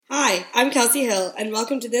Hi, I'm Kelsey Hill, and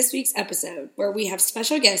welcome to this week's episode, where we have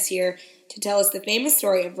special guests here to tell us the famous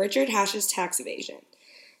story of Richard Hatch's tax evasion.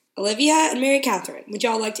 Olivia and Mary Catherine, would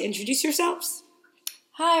y'all like to introduce yourselves?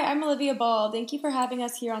 Hi, I'm Olivia Ball. Thank you for having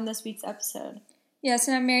us here on this week's episode. Yes,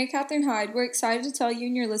 and I'm Mary Catherine Hyde. We're excited to tell you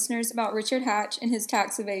and your listeners about Richard Hatch and his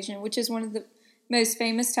tax evasion, which is one of the most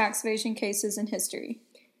famous tax evasion cases in history.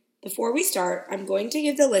 Before we start, I'm going to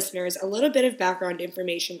give the listeners a little bit of background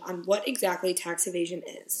information on what exactly tax evasion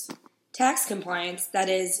is. Tax compliance, that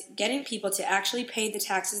is, getting people to actually pay the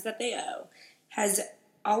taxes that they owe, has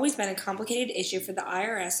always been a complicated issue for the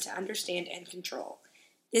IRS to understand and control.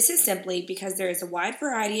 This is simply because there is a wide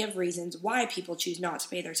variety of reasons why people choose not to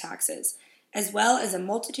pay their taxes, as well as a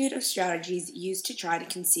multitude of strategies used to try to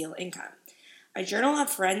conceal income. A Journal of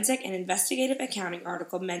Forensic and Investigative Accounting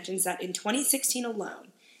article mentions that in 2016 alone,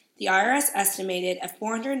 the IRS estimated a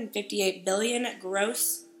 $458 billion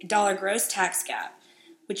gross tax gap,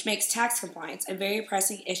 which makes tax compliance a very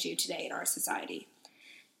pressing issue today in our society.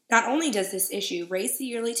 Not only does this issue raise the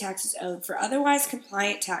yearly taxes owed for otherwise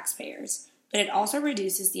compliant taxpayers, but it also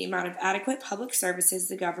reduces the amount of adequate public services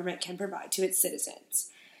the government can provide to its citizens.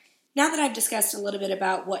 Now that I've discussed a little bit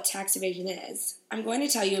about what tax evasion is, I'm going to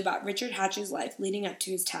tell you about Richard Hatch's life leading up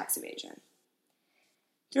to his tax evasion.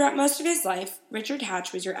 Throughout most of his life, Richard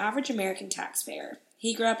Hatch was your average American taxpayer.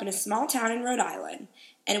 He grew up in a small town in Rhode Island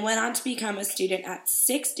and went on to become a student at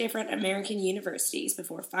 6 different American universities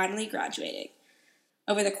before finally graduating.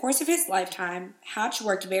 Over the course of his lifetime, Hatch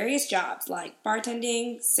worked various jobs like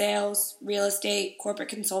bartending, sales, real estate, corporate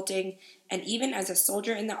consulting, and even as a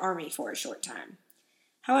soldier in the Army for a short time.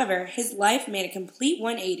 However, his life made a complete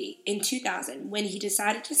 180 in 2000 when he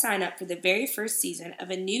decided to sign up for the very first season of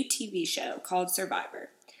a new TV show called Survivor.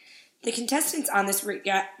 The contestants on this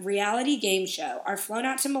reality game show are flown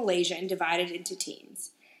out to Malaysia and divided into teams.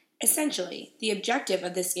 Essentially, the objective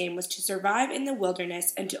of this game was to survive in the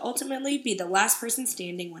wilderness and to ultimately be the last person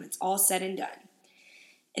standing when it's all said and done.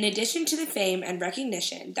 In addition to the fame and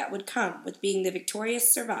recognition that would come with being the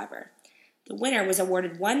victorious survivor, the winner was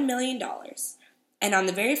awarded $1 million. And on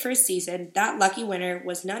the very first season, that lucky winner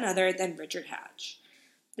was none other than Richard Hatch.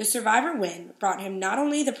 The Survivor win brought him not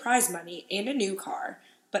only the prize money and a new car,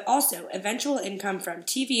 but also eventual income from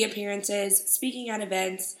TV appearances, speaking at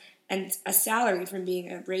events, and a salary from being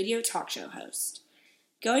a radio talk show host.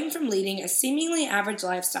 Going from leading a seemingly average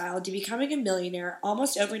lifestyle to becoming a millionaire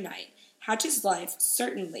almost overnight, Hatch's life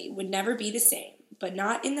certainly would never be the same, but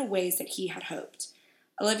not in the ways that he had hoped.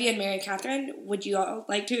 Olivia and Mary Catherine, would you all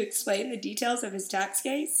like to explain the details of his tax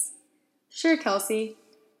case? Sure, Kelsey.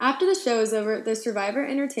 After the show was over, the Survivor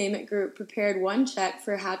Entertainment Group prepared one check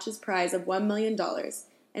for Hatch's prize of $1 million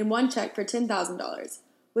and one check for $10,000,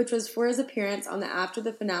 which was for his appearance on the After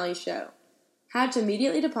the Finale show. Hatch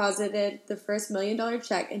immediately deposited the first $1 million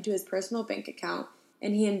check into his personal bank account,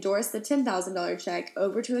 and he endorsed the $10,000 check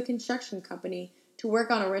over to a construction company to work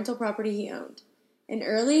on a rental property he owned. In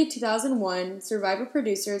early 2001, Survivor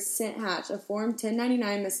producers sent Hatch a Form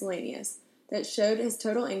 1099 miscellaneous that showed his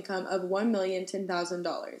total income of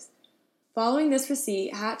 $1,010,000. Following this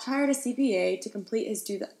receipt, Hatch hired a CPA to complete his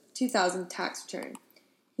 2000 tax return.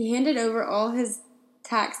 He handed over all his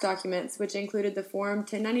tax documents, which included the Form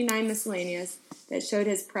 1099 miscellaneous that showed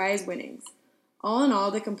his prize winnings. All in all,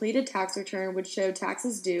 the completed tax return would show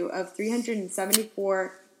taxes due of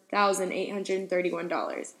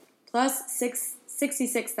 $374,831, plus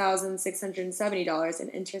 $66,670 in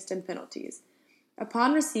interest and penalties.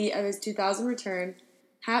 Upon receipt of his 2000 return,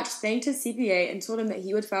 Hatch thanked his CPA and told him that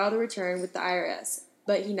he would file the return with the IRS,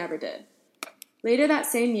 but he never did. Later that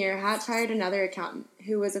same year, Hatch hired another accountant,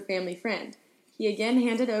 who was a family friend. He again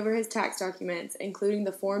handed over his tax documents, including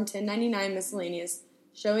the Form 1099 miscellaneous,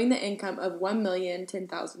 showing the income of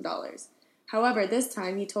 $1,010,000. However, this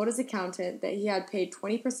time he told his accountant that he had paid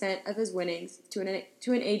 20% of his winnings to an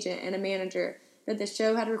agent and a manager that the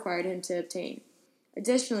show had required him to obtain.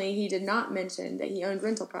 Additionally, he did not mention that he owned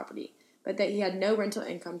rental property, but that he had no rental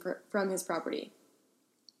income from his property.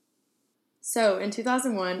 So, in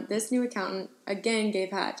 2001, this new accountant again gave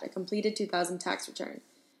Hatch a completed 2000 tax return.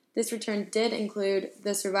 This return did include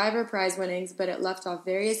the Survivor prize winnings, but it left off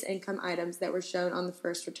various income items that were shown on the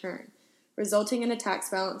first return, resulting in a tax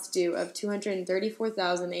balance due of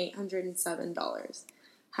 $234,807.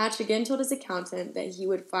 Hatch again told his accountant that he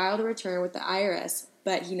would file the return with the IRS,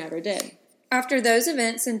 but he never did. After those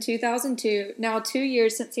events in 2002, now 2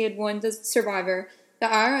 years since he had won the Survivor, the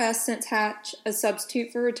IRS sent Hatch a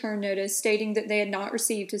substitute for return notice stating that they had not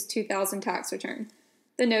received his 2000 tax return.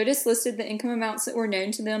 The notice listed the income amounts that were known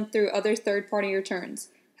to them through other third-party returns.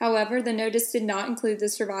 However, the notice did not include the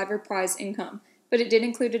Survivor prize income, but it did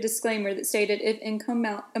include a disclaimer that stated if income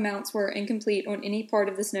amounts were incomplete on any part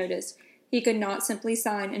of this notice, he could not simply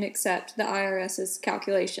sign and accept the IRS's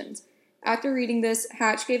calculations. After reading this,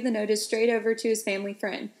 Hatch gave the notice straight over to his family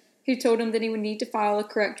friend, who told him that he would need to file a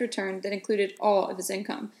correct return that included all of his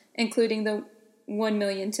income, including the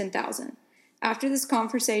 $1,010,000. After this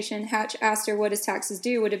conversation, Hatch asked her what his taxes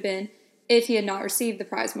due would have been if he had not received the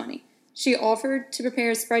prize money. She offered to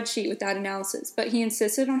prepare a spreadsheet with that analysis, but he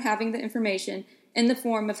insisted on having the information in the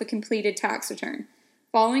form of a completed tax return.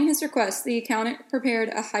 Following his request, the accountant prepared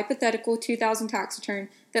a hypothetical 2000 tax return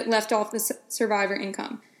that left off the survivor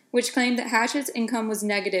income, which claimed that Hatch's income was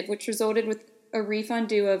negative, which resulted with a refund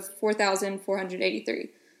due of $4,483.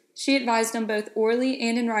 She advised him both orally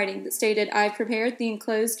and in writing that stated, "I have prepared the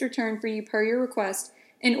enclosed return for you per your request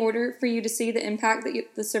in order for you to see the impact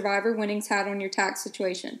that the survivor winnings had on your tax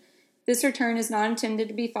situation. This return is not intended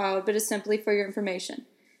to be filed, but is simply for your information."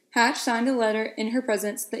 Hatch signed a letter in her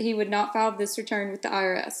presence that he would not file this return with the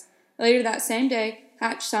IRS. Later that same day,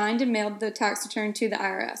 Hatch signed and mailed the tax return to the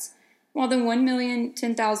IRS. While the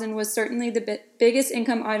 $1,010,000 was certainly the biggest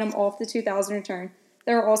income item off the 2000 return,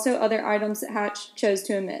 there were also other items that Hatch chose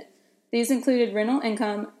to omit. These included rental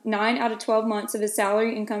income, 9 out of 12 months of his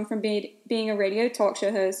salary income from being a radio talk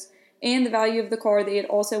show host, and the value of the car that he had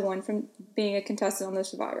also won from being a contestant on The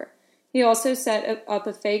Survivor. He also set up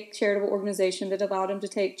a fake charitable organization that allowed him to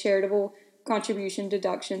take charitable contribution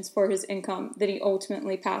deductions for his income that he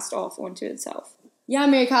ultimately passed off onto himself. Yeah,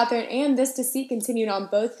 Mary Catherine, and this deceit continued on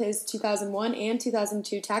both his 2001 and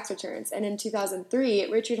 2002 tax returns, and in 2003,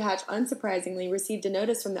 Richard Hatch unsurprisingly received a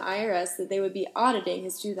notice from the IRS that they would be auditing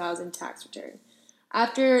his 2000 tax return.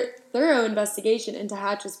 After thorough investigation into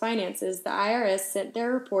Hatch's finances, the IRS sent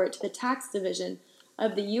their report to the tax division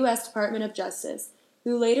of the U.S. Department of Justice,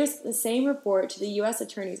 who later sent the same report to the U.S.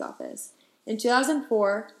 Attorney's Office. In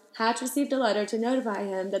 2004, Hatch received a letter to notify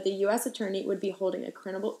him that the U.S. Attorney would be holding a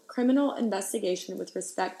criminal investigation with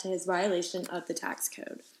respect to his violation of the tax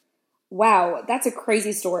code. Wow, that's a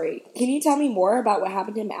crazy story. Can you tell me more about what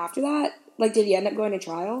happened to him after that? Like, did he end up going to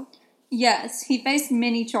trial? Yes, he faced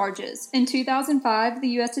many charges. In 2005, the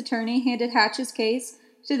U.S. Attorney handed Hatch's case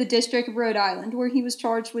to the District of Rhode Island, where he was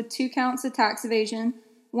charged with 2 counts of tax evasion,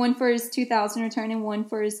 one for his 2000 return and one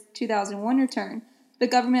for his 2001 return. The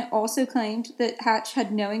government also claimed that Hatch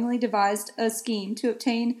had knowingly devised a scheme to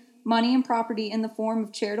obtain money and property in the form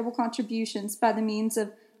of charitable contributions by the means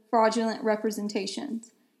of fraudulent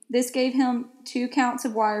representations. This gave him 2 counts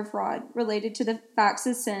of wire fraud related to the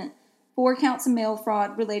faxes sent, 4 counts of mail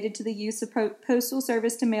fraud related to the use of postal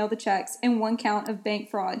service to mail the checks, and 1 count of bank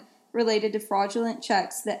fraud related to fraudulent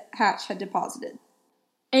checks that Hatch had deposited.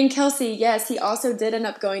 And Kelsey, yes, he also did end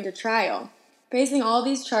up going to trial. Facing all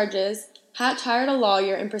these charges, Hatch hired a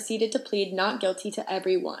lawyer and proceeded to plead not guilty to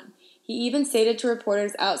every one. He even stated to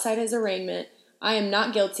reporters outside his arraignment, "I am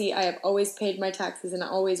not guilty, I have always paid my taxes and I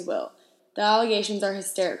always will." The allegations are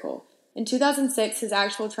hysterical. In 2006, his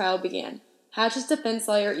actual trial began. Hatch's defense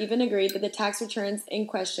lawyer even agreed that the tax returns in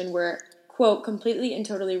question were, quote, completely and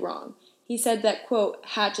totally wrong. He said that, quote,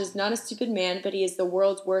 Hatch is not a stupid man, but he is the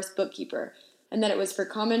world's worst bookkeeper, and that it was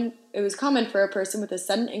common for a person with a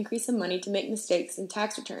sudden increase of money to make mistakes in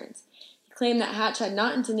tax returns. Claimed that Hatch had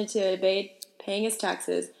not intended to evade paying his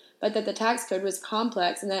taxes, but that the tax code was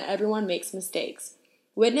complex and that everyone makes mistakes.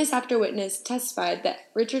 Witness after witness testified that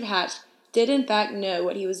Richard Hatch did in fact know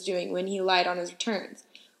what he was doing when he lied on his returns.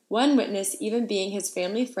 One witness even being his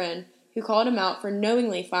family friend, who called him out for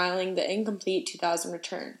knowingly filing the incomplete 2000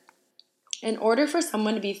 return. In order for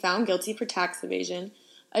someone to be found guilty for tax evasion,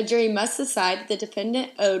 a jury must decide that the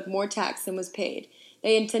defendant owed more tax than was paid.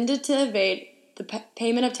 They intended to evade the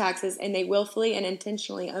payment of taxes, and they willfully and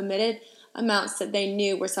intentionally omitted amounts that they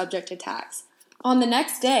knew were subject to tax. On the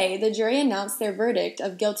next day, the jury announced their verdict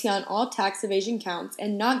of guilty on all tax evasion counts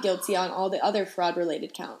and not guilty on all the other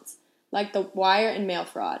fraud-related counts, like the wire and mail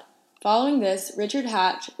fraud. Following this, Richard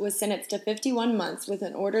Hatch was sentenced to 51 months with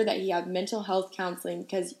an order that he have mental health counseling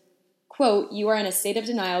because, quote, "you are in a state of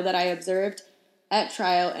denial that I observed at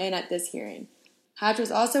trial and at this hearing." Hatch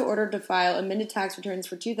was also ordered to file amended tax returns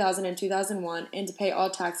for 2000 and 2001 and to pay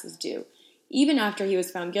all taxes due. Even after he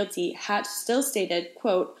was found guilty, Hatch still stated,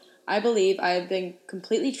 quote, "I believe I have been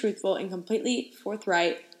completely truthful and completely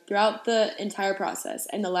forthright throughout the entire process.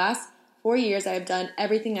 In the last 4 years, I have done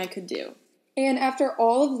everything I could do." And after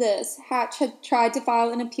all of this, Hatch had tried to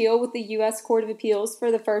file an appeal with the U.S. Court of Appeals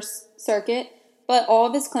for the First Circuit, but all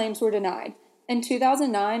of his claims were denied. In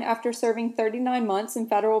 2009, after serving 39 months in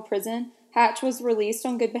federal prison, Hatch was released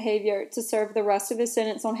on good behavior to serve the rest of his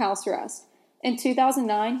sentence on house arrest. In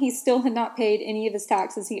 2009, he still had not paid any of his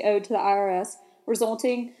taxes he owed to the IRS,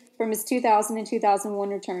 resulting from his 2000 and 2001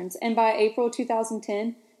 returns, and by April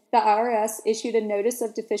 2010, the IRS issued a notice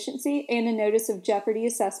of deficiency and a notice of jeopardy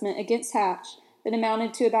assessment against Hatch that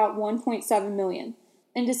amounted to about $1.7 million.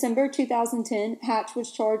 In December 2010, Hatch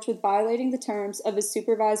was charged with violating the terms of his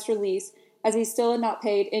supervised release as he still had not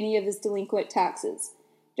paid any of his delinquent taxes.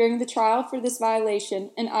 During the trial for this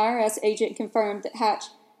violation, an IRS agent confirmed that Hatch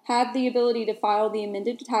had the ability to file the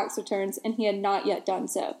amended tax returns and he had not yet done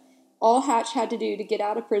so. All Hatch had to do to get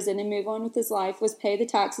out of prison and move on with his life was pay the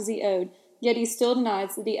taxes he owed, yet he still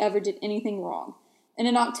denies that he ever did anything wrong. In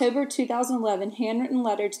an October 2011 handwritten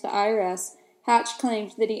letter to the IRS, Hatch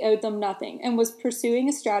claimed that he owed them nothing and was pursuing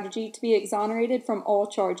a strategy to be exonerated from all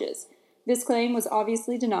charges. This claim was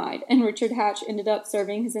obviously denied, and Richard Hatch ended up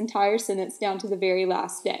serving his entire sentence down to the very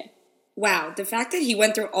last day. Wow, the fact that he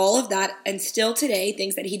went through all of that and still today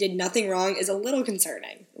thinks that he did nothing wrong is a little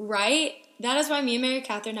concerning. Right? That is why me and Mary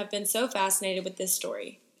Catherine have been so fascinated with this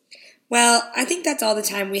story. Well, I think that's all the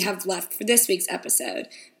time we have left for this week's episode,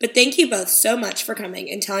 but thank you both so much for coming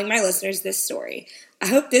and telling my listeners this story. I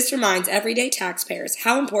hope this reminds everyday taxpayers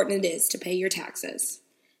how important it is to pay your taxes.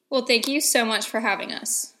 Well, thank you so much for having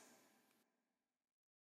us.